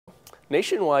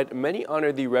Nationwide, many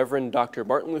honor the Reverend Dr.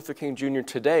 Martin Luther King Jr.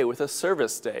 today with a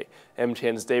service day.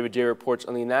 MTN's David J. reports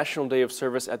on the National Day of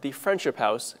Service at the Friendship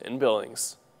House in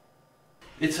Billings.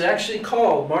 It's actually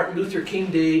called Martin Luther King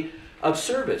Day of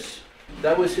Service.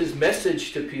 That was his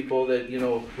message to people that, you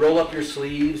know, roll up your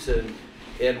sleeves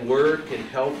and work and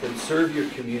help and serve your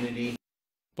community.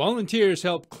 Volunteers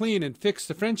help clean and fix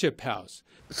the Friendship House.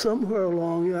 Somewhere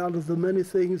along, out of the many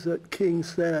things that King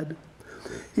said,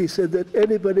 he said that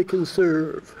anybody can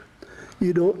serve.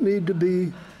 You don't need to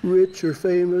be rich or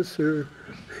famous or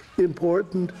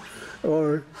important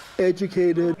or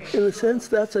educated. In a sense,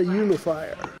 that's a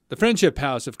unifier. The Friendship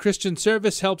House of Christian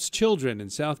Service helps children in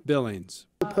South Billings.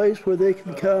 A place where they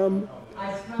can come,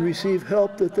 receive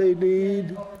help that they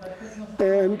need,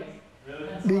 and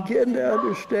begin to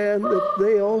understand that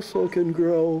they also can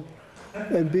grow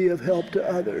and be of help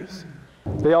to others.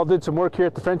 They all did some work here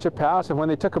at the Friendship House, and when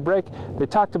they took a break, they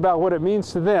talked about what it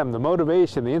means to them, the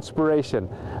motivation, the inspiration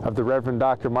of the Reverend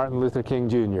Dr. Martin Luther King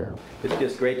Jr. It's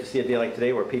just great to see a day like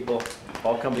today where people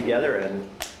all come together and,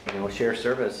 you know, share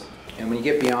service. And when you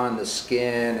get beyond the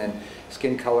skin and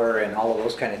skin color and all of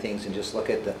those kind of things and just look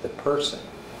at the person,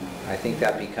 I think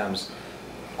that becomes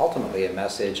ultimately a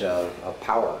message of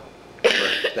power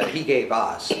that he gave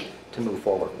us to move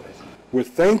forward with. We're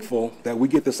thankful that we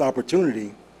get this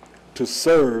opportunity to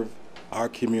serve our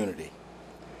community.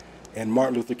 And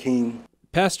Martin Luther King.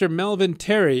 Pastor Melvin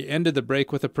Terry ended the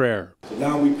break with a prayer. So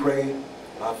now we pray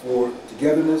for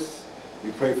togetherness,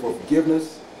 we pray for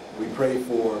forgiveness, we pray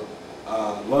for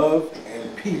love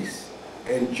and peace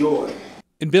and joy.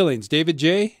 In Billings, David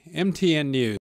J., MTN News.